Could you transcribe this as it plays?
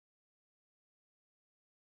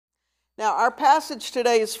Now, our passage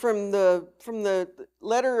today is from the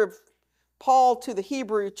letter of Paul to the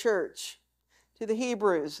Hebrew church, to the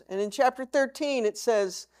Hebrews. And in chapter 13 it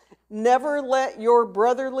says, "Never let your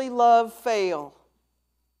brotherly love fail,"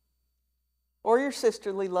 or your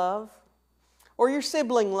sisterly love, or your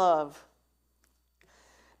sibling love,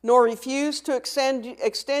 "nor refuse to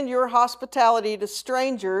extend your hospitality to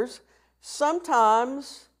strangers.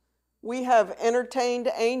 Sometimes we have entertained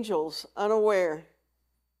angels unaware.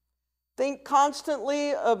 Think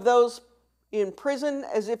constantly of those in prison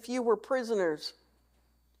as if you were prisoners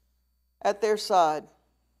at their side.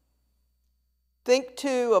 Think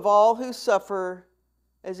too of all who suffer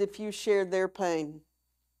as if you shared their pain."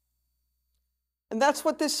 And that's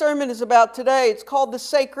what this sermon is about today. It's called The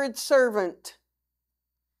Sacred Servant.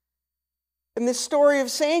 And this story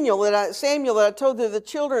of Samuel that I told to the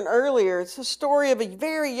children earlier, it's the story of a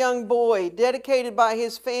very young boy dedicated by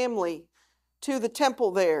his family to the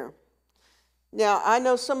temple there. Now, I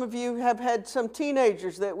know some of you have had some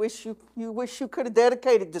teenagers that you wish you could have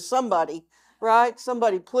dedicated to somebody, right?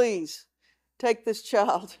 Somebody, please take this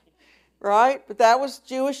child, right? But that was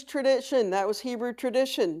Jewish tradition. That was Hebrew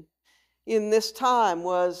tradition in this time,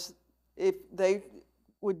 was if they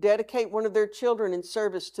would dedicate one of their children in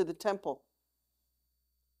service to the temple.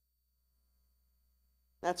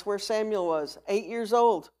 That's where Samuel was, 8 years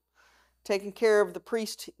old, taking care of the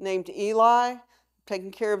priest named Eli,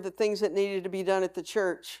 taking care of the things that needed to be done at the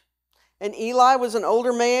church. And Eli was an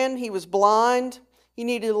older man. He was blind. He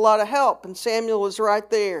needed a lot of help, and Samuel was right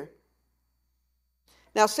there.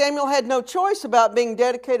 Now, Samuel had no choice about being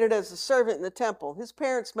dedicated as a servant in the temple. His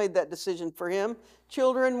parents made that decision for him.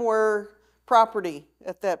 Children were property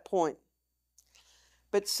at that point.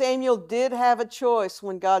 But Samuel did have a choice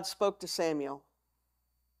when God spoke to Samuel.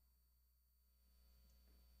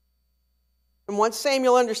 And once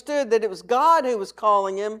Samuel understood that it was God who was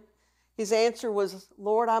calling him, his answer was,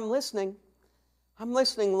 "Lord, I'm listening. I'm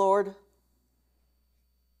listening, Lord."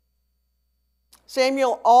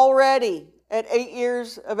 Samuel already at 8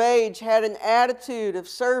 years of age had an attitude of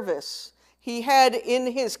service. He had in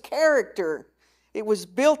his character, it was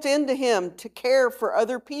built into him to care for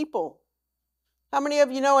other people. How many of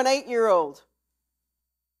you know an 8-year-old?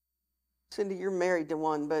 Cindy, you're married to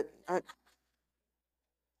one, but...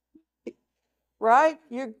 right?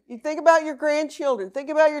 You think about your grandchildren. Think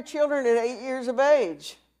about your children at 8 years of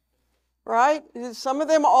age, right? Some of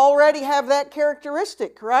them already have that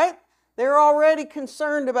characteristic, right? They're already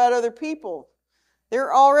concerned about other people.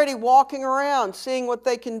 They're already walking around seeing what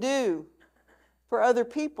they can do for other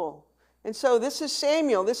people. And so this is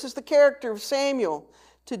Samuel. This is the character of Samuel,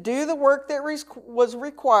 to do the work that was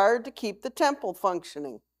required to keep the temple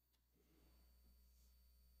functioning.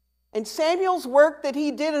 And Samuel's work that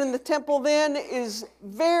he did in the temple then is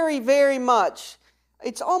very, very much,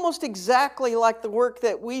 it's almost exactly like the work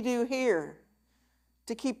that we do here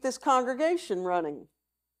to keep this congregation running.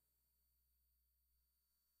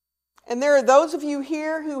 And there are those of you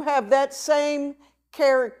here who have that same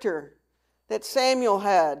character that Samuel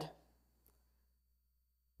had.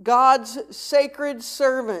 God's sacred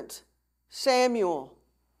servant, Samuel.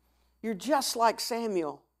 You're just like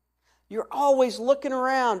Samuel. You're always looking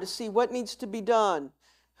around to see what needs to be done,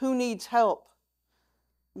 who needs help,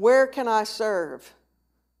 where can I serve,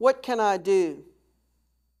 what can I do.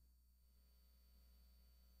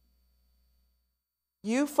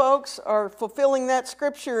 You folks are fulfilling that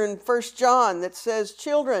scripture in 1 John that says,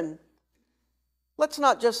 "Children, let's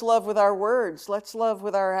not just love with our words, let's love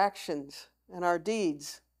with our actions and our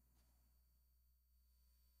deeds."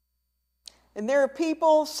 And there are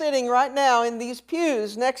people sitting right now in these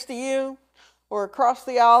pews next to you or across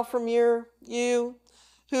the aisle from you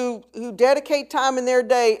who dedicate time in their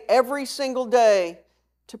day every single day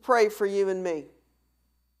to pray for you and me.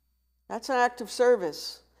 That's an act of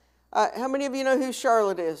service. How many of you know who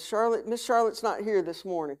Charlotte is? Miss Charlotte's not here this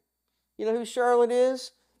morning. You know who Charlotte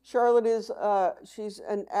is? Charlotte is, she's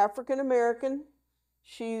an African American.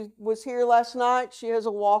 She was here last night. She has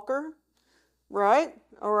a walker, right?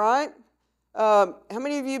 All right. How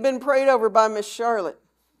many of you have been prayed over by Miss Charlotte?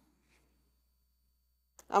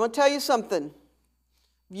 I'm going to tell you something.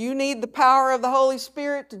 You need the power of the Holy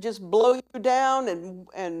Spirit to just blow you down,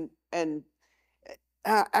 and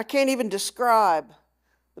I can't even describe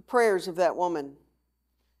the prayers of that woman.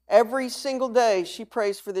 Every single day she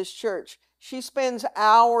prays for this church. She spends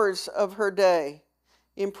hours of her day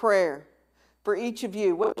in prayer for each of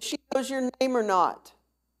you, whether she knows your name or not.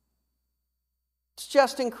 It's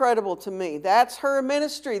just incredible to me. That's her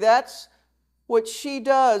ministry. That's what she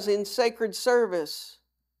does in sacred service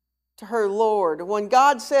to her Lord. When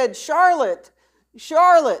God said, "Charlotte,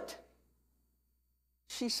 Charlotte,"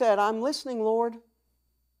 she said, "I'm listening, Lord.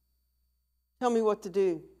 Tell me what to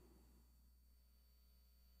do."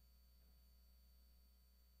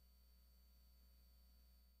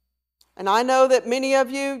 And I know that many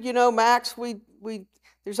of you, Max,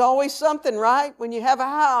 there's always something, right? When you have a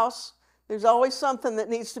house, there's always something that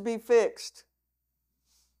needs to be fixed.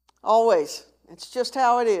 Always. It's just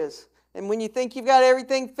how it is. And when you think you've got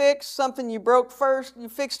everything fixed, something you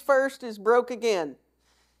fixed first is broke again.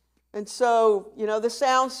 And so, the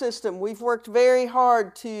sound system, we've worked very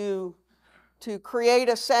hard to create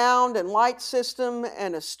a sound and light system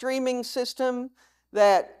and a streaming system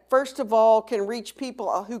that, first of all, can reach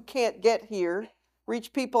people who can't get here,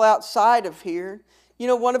 reach people outside of here.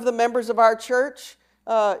 One of the members of our church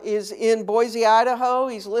is in Boise, Idaho.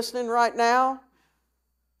 He's listening right now.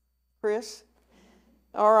 Chris?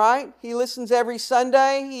 All right. He listens every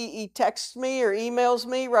Sunday. He texts me or emails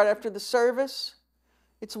me right after the service.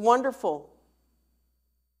 It's wonderful.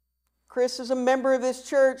 Chris is a member of this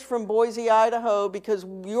church from Boise, Idaho, because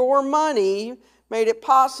your money made it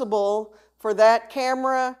possible for that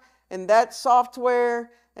camera and that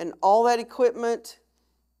software and all that equipment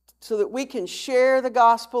so that we can share the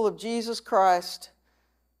gospel of Jesus Christ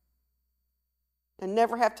and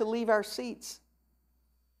never have to leave our seats.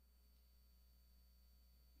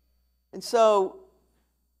 And so,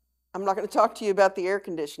 I'm not going to talk to you about the air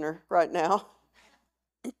conditioner right now,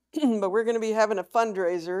 but we're going to be having a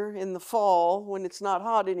fundraiser in the fall when it's not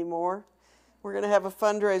hot anymore. We're going to have a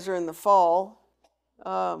fundraiser in the fall.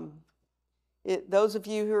 Those of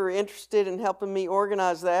you who are interested in helping me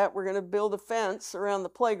organize that, we're going to build a fence around the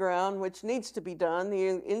playground, which needs to be done.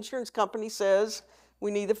 The insurance company says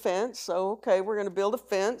we need a fence, so okay, we're going to build a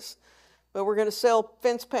fence, but we're going to sell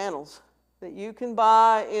fence panels that you can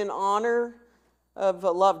buy in honor of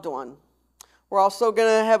a loved one. We're also going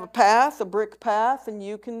to have a brick path, and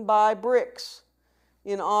you can buy bricks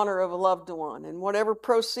in honor of a loved one. And whatever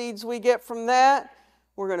proceeds we get from that,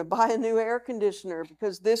 we're going to buy a new air conditioner,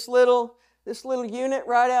 because this little unit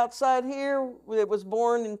right outside here that was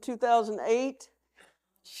born in 2008,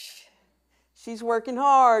 she's working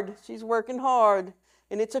hard. She's working hard.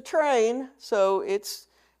 And it's a train, so it's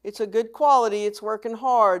a good quality. It's working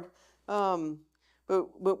hard.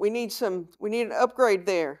 But we need an upgrade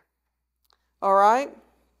there. All right?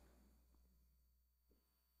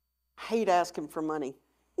 I hate asking for money.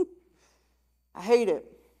 I hate it.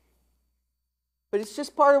 But it's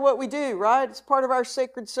just part of what we do, right? It's part of our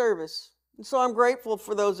sacred service. And so I'm grateful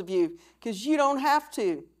for those of you, because you don't have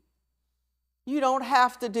to. You don't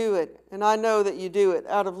have to do it. And I know that you do it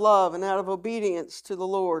out of love and out of obedience to the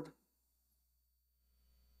Lord.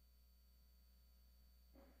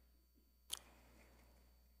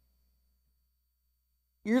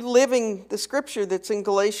 You're living the scripture that's in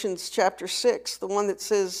Galatians chapter 6, the one that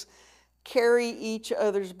says, "Carry each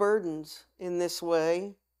other's burdens in this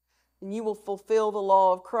way, and you will fulfill the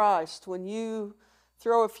law of Christ." When you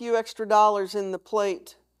throw a few extra dollars in the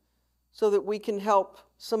plate so that we can help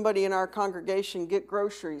somebody in our congregation get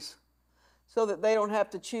groceries, so that they don't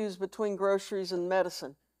have to choose between groceries and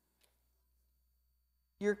medicine.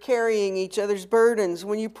 You're carrying each other's burdens.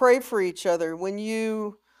 When you pray for each other, when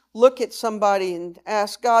you look at somebody and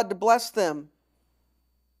ask God to bless them.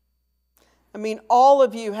 I mean, all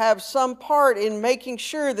of you have some part in making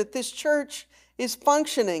sure that this church is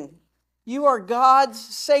functioning. You are God's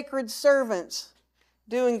sacred servants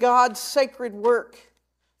doing God's sacred work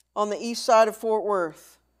on the east side of Fort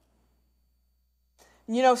Worth.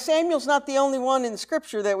 Samuel's not the only one in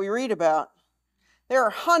Scripture that we read about. There are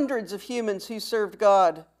hundreds of humans who served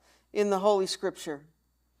God in the Holy Scripture.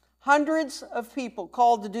 Hundreds of people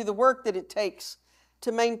called to do the work that it takes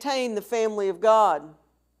to maintain the family of God.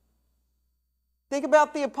 Think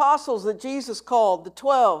about the apostles that Jesus called, the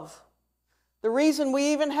 12. The reason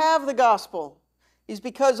we even have the gospel is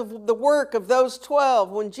because of the work of those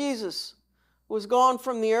 12 when Jesus was gone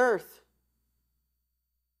from the earth.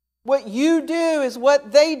 What you do is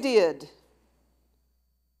what they did.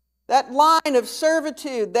 That line of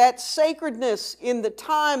servitude, that sacredness in the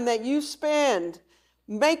time that you spend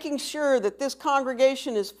making sure that this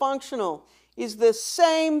congregation is functional, is the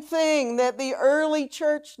same thing that the early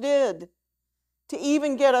church did to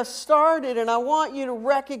even get us started. And I want you to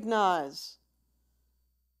recognize,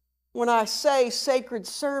 when I say sacred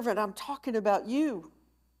servant, I'm talking about you.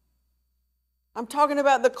 I'm talking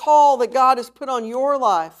about the call that God has put on your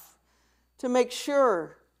life to make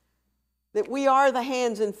sure that we are the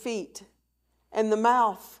hands and feet and the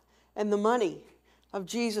mouth and the money of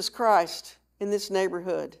Jesus Christ in this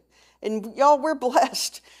neighborhood. And y'all, we're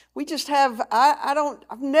blessed. We just have,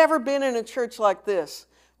 I've never been in a church like this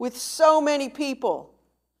with so many people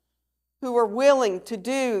who are willing to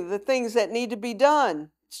do the things that need to be done.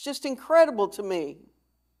 It's just incredible to me.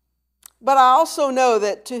 But I also know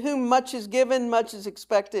that to whom much is given, much is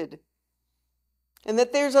expected. And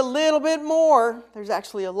that there's a little bit more, there's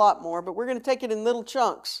actually a lot more, but we're going to take it in little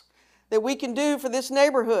chunks that we can do for this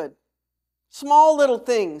neighborhood. Small little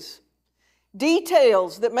things,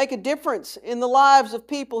 details that make a difference in the lives of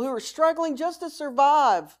people who are struggling just to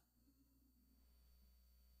survive.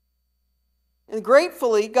 And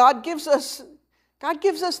gratefully, God gives us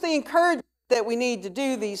the encouragement that we need to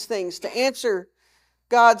do these things, to answer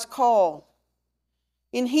God's call.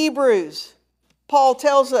 In Hebrews, Paul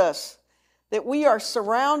tells us that we are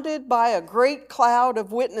surrounded by a great cloud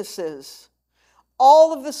of witnesses.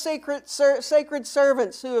 All of the sacred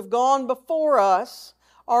servants who have gone before us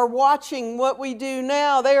are watching what we do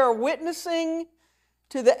now. They are witnessing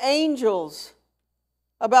to the angels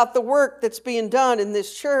about the work that's being done in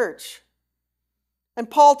this church. And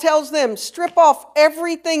Paul tells them, strip off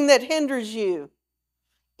everything that hinders you,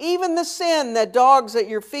 even the sin that dogs at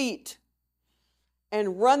your feet,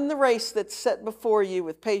 and run the race that's set before you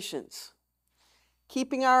with patience,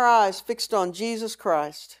 keeping our eyes fixed on Jesus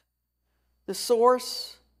Christ, the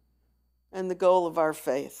source and the goal of our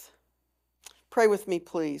faith. Pray with me,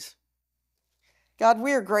 please. God,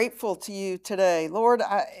 we are grateful to you today. Lord,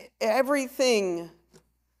 everything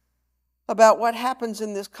about what happens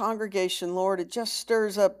in this congregation, Lord, it just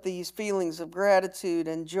stirs up these feelings of gratitude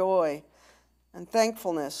and joy and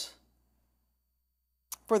thankfulness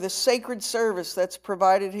for the sacred service that's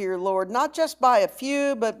provided here, Lord, not just by a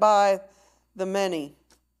few, but by the many.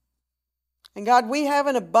 And God, we have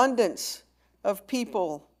an abundance of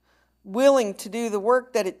people willing to do the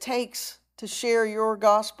work that it takes to share your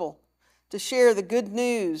gospel, to share the good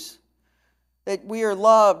news that we are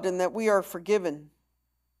loved and that we are forgiven.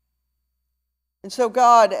 And so,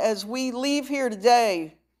 God, as we leave here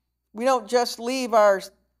today, we don't just leave our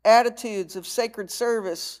attitudes of sacred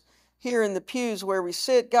service here in the pews where we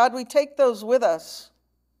sit. God, we take those with us.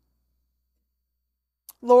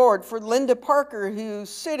 Lord, for Linda Parker, who's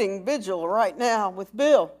sitting vigil right now with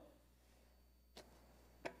Bill.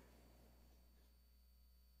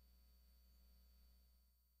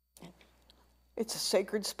 It's a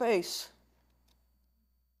sacred space.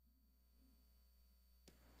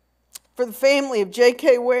 For the family of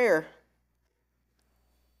J.K. Ware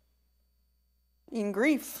in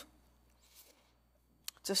grief,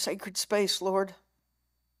 it's a sacred space, Lord.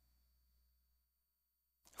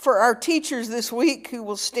 For our teachers this week who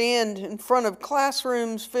will stand in front of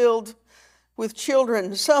classrooms filled with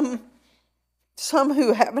children, some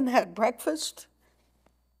who haven't had breakfast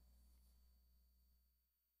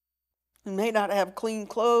and may not have clean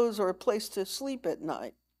clothes or a place to sleep at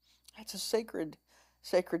night. That's a sacred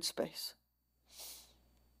space.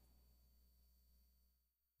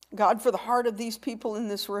 God, for the heart of these people in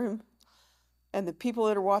this room and the people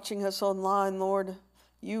that are watching us online, Lord,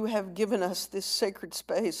 you have given us this sacred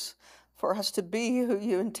space for us to be who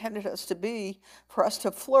you intended us to be, for us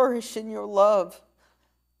to flourish in your love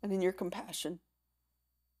and in your compassion.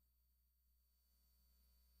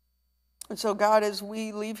 And so, God, as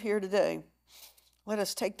we leave here today, let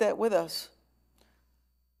us take that with us.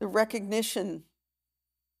 The recognition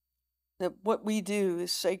that what we do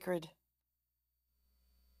is sacred.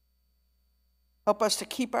 Help us to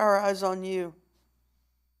keep our eyes on you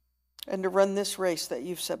and to run this race that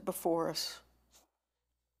you've set before us.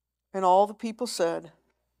 And all the people said,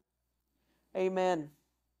 amen.